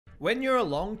When you're a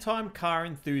long-time car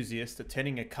enthusiast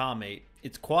attending a car meet,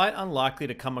 it's quite unlikely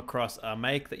to come across a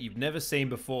make that you've never seen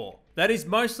before. That is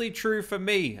mostly true for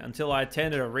me until I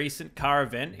attended a recent car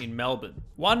event in Melbourne.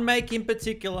 One make in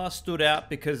particular stood out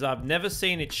because I've never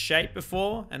seen its shape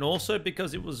before, and also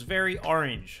because it was very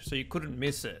orange, so you couldn't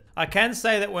miss it. I can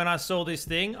say that when I saw this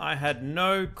thing, I had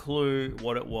no clue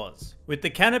what it was. With the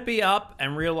canopy up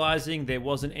and realizing there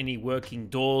wasn't any working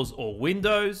doors or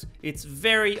windows, it's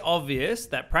very obvious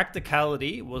that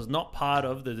practicality was not part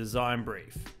of the design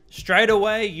brief. Straight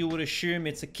away, you would assume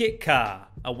it's a kit car,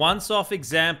 a once-off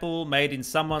example made in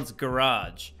someone's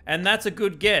garage. And that's a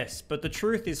good guess, but the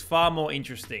truth is far more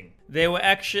interesting. There were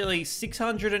actually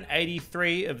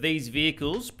 683 of these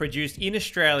vehicles produced in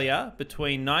Australia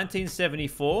between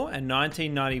 1974 and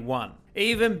 1991.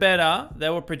 Even better, they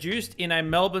were produced in a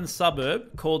Melbourne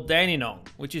suburb called Dandenong,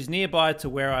 which is nearby to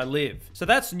where I live. So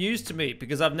that's news to me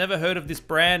because I've never heard of this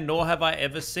brand, nor have I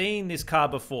ever seen this car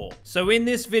before. So in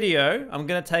this video, I'm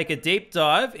going to take a deep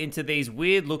dive into these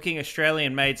weird looking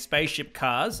Australian-made spaceship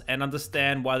cars and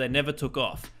understand why they never took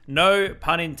off. No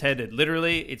pun intended.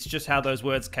 Literally, it's just how those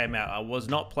words came out. I was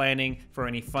not planning for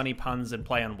any funny puns and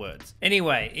play on words.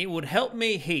 Anyway, it would help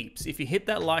me heaps if you hit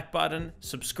that like button,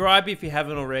 subscribe if you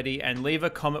haven't already, and leave a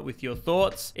comment with your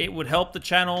thoughts. It would help the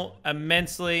channel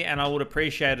immensely and I would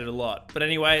appreciate it a lot. But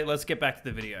anyway, let's get back to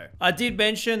the video. I did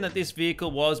mention that this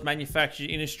vehicle was manufactured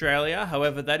in Australia.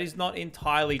 However, that is not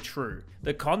entirely true.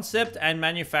 The concept and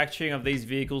manufacturing of these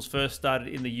vehicles first started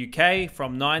in the UK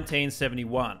from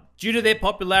 1971. Due to their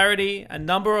popularity, a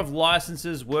number of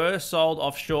licenses were sold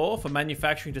offshore for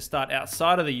manufacturing to start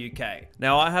outside of the UK.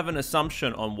 Now, I have an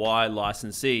assumption on why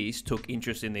licensees took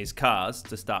interest in these cars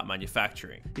to start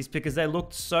manufacturing. It's because they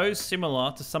looked so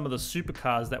similar to some of the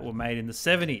supercars that were made in the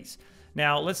 70s.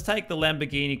 Now, let's take the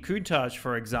Lamborghini Countach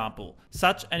for example.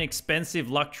 Such an expensive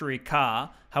luxury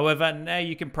car, however, now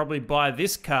you can probably buy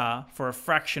this car for a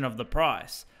fraction of the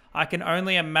price. I can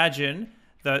only imagine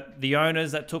that the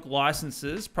owners that took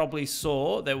licenses probably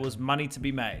saw there was money to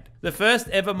be made. The first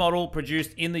ever model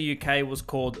produced in the UK was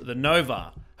called the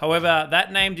Nova. However,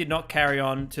 that name did not carry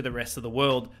on to the rest of the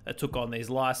world that took on these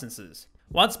licenses.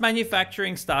 Once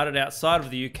manufacturing started outside of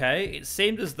the UK, it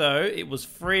seemed as though it was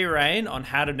free reign on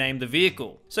how to name the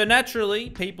vehicle. So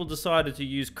naturally, people decided to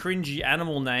use cringy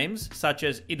animal names such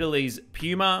as Italy's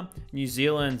Puma, New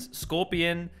Zealand's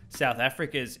Scorpion, South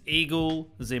Africa's Eagle,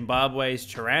 Zimbabwe's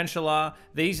Tarantula.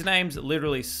 These names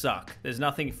literally suck. There's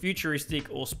nothing futuristic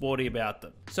or sporty about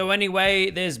them. So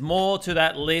anyway, there's more to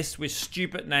that list with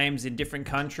stupid names in different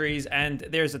countries, and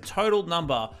there's a total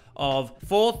number of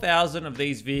 4,000 of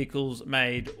these vehicles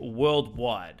made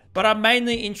worldwide. But I'm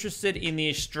mainly interested in the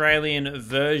Australian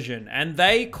version, and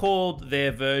they called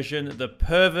their version the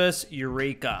Purvis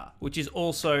Eureka, which is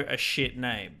also a shit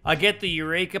name. I get the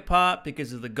Eureka part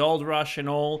because of the gold rush and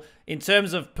all. In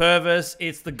terms of Purvis,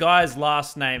 it's the guy's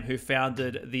last name who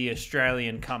founded the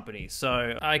Australian company.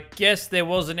 So I guess there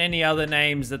wasn't any other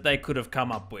names that they could have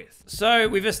come up with. So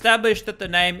we've established that the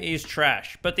name is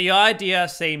trash, but the idea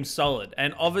seems solid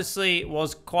and obviously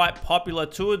was quite popular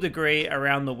to a degree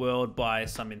around the world by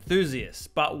some enthusiasts.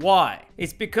 But why?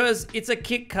 It's because it's a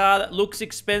kit car that looks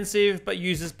expensive but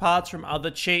uses parts from other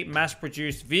cheap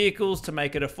mass-produced vehicles to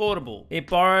make it affordable. It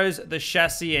borrows the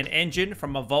chassis and engine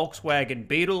from a Volkswagen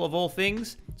Beetle of all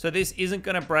things, so this isn't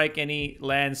going to break any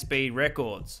land speed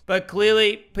records. But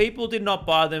clearly, people did not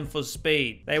buy them for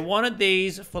speed. They wanted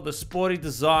these for the sporty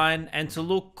design and to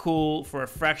look cool for a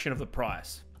fraction of the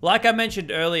price. Like I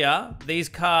mentioned earlier, these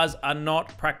cars are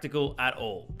not practical at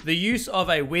all. The use of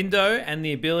a window and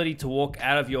the ability to walk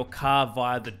out of your car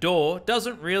via the door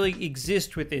doesn't really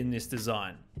exist within this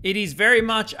design. It is very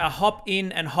much a hop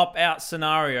in and hop out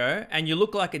scenario, and you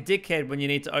look like a dickhead when you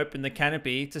need to open the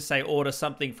canopy to say order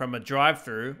something from a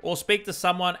drive-thru or speak to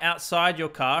someone outside your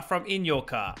car from in your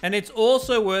car. And it's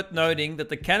also worth noting that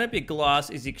the canopy glass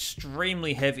is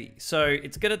extremely heavy, so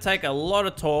it's going to take a lot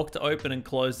of torque to open and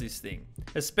close this thing.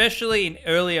 Especially in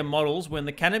earlier models when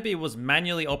the canopy was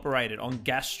manually operated on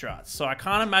gas struts, so I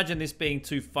can't imagine this being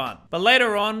too fun. But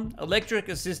later on, electric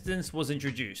assistance was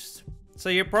introduced. So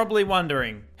you're probably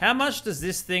wondering, how much does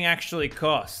this thing actually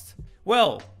cost?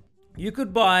 Well, you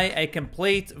could buy a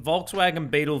complete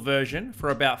Volkswagen Beetle version for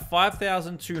about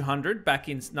 $5,200 back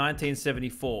in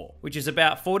 1974, which is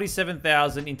about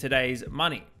 $47,000 in today's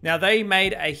money. Now, they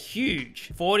made a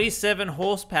huge 47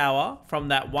 horsepower from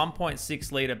that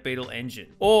 1.6 litre Beetle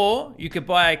engine. Or you could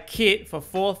buy a kit for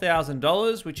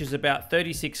 $4,000, which is about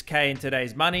 $36K in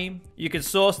today's money. You could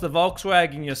source the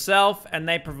Volkswagen yourself, and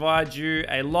they provide you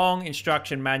a long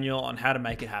instruction manual on how to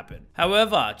make it happen.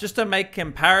 However, just to make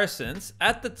comparisons,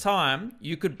 at the time, time,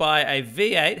 you could buy a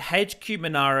V8 HQ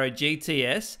Monaro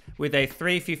GTS with a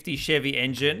 350 Chevy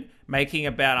engine, making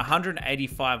about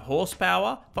 185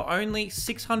 horsepower for only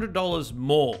 $600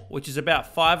 more, which is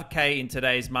about $5K in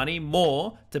today's money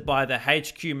more to buy the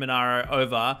HQ Monaro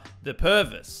over the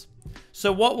Purvis.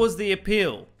 So what was the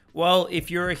appeal? Well, if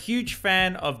you're a huge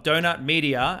fan of Donut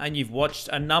Media and you've watched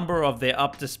a number of their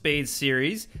Up to Speed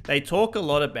series, they talk a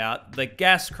lot about the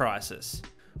gas crisis.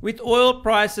 With oil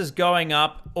prices going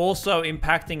up, also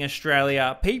impacting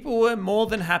Australia, people were more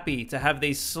than happy to have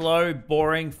these slow,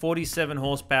 boring 47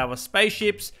 horsepower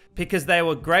spaceships because they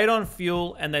were great on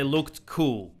fuel and they looked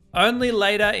cool. Only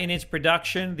later in its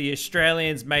production, the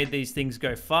Australians made these things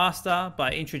go faster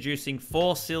by introducing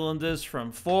 4 cylinders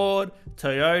from Ford,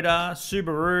 Toyota,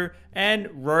 Subaru, and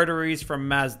rotaries from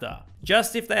Mazda.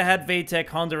 Just if they had VTEC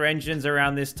Honda engines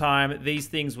around this time, these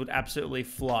things would absolutely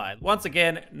fly. Once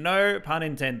again, no pun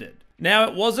intended. Now,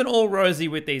 it wasn't all rosy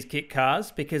with these kit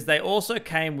cars because they also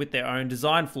came with their own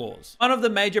design flaws. One of the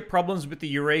major problems with the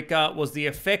Eureka was the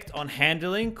effect on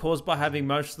handling caused by having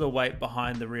most of the weight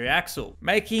behind the rear axle,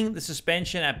 making the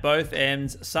suspension at both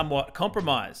ends somewhat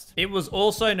compromised. It was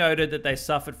also noted that they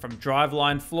suffered from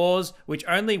driveline flaws, which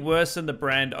only worsened the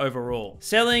brand overall.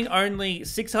 Selling only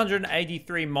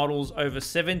 683 models over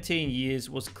 17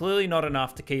 years was clearly not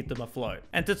enough to keep them afloat.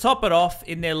 And to top it off,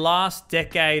 in their last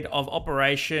decade of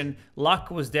operation,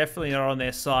 luck was definitely not on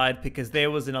their side because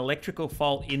there was an electrical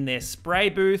fault in their spray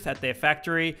booth at their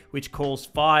factory which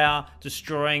caused fire,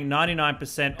 destroying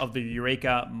 99% of the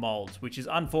Eureka molds, which is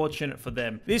unfortunate for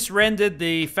them. This rendered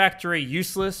the factory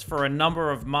useless for a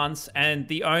number of months, and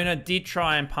the owner did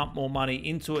try and pump more money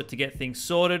into it to get things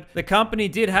sorted. The company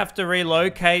did have to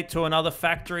relocate to another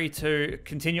factory to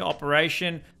continue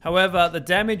operation. However, the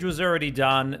damage was already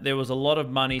done, there was a lot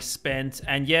of money spent,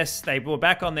 and yes, they were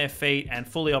back on their feet and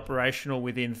fully operational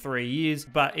within 3 years,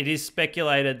 but it is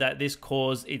speculated that this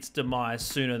caused its demise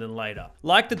sooner than later.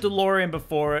 Like the DeLorean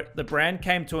before it, the brand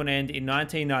came to an end in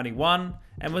 1991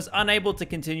 and was unable to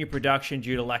continue production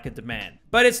due to lack of demand.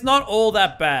 But it's not all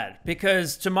that bad,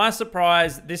 because to my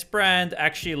surprise, this brand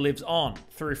actually lives on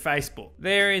through Facebook.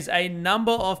 There is a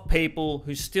number of people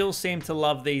who still seem to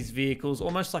love these vehicles,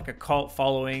 almost like a cult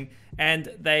following, and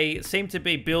they seem to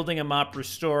be building them up,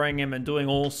 restoring them, and doing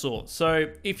all sorts.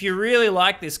 So if you really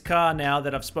like this car now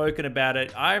that I've spoken about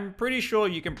it, I'm pretty sure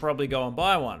you can probably go and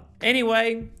buy one.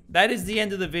 Anyway, that is the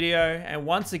end of the video, and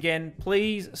once again,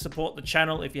 please support the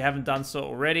channel if you haven't done so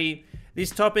already. This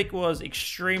topic was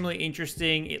extremely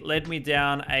interesting. It led me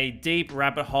down a deep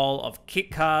rabbit hole of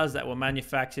kit cars that were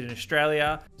manufactured in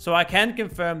Australia. So I can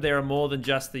confirm there are more than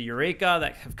just the Eureka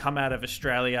that have come out of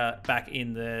Australia back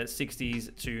in the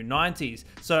 60s to 90s.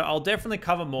 So I'll definitely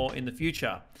cover more in the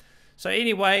future. So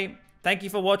anyway, thank you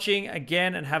for watching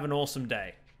again and have an awesome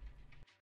day.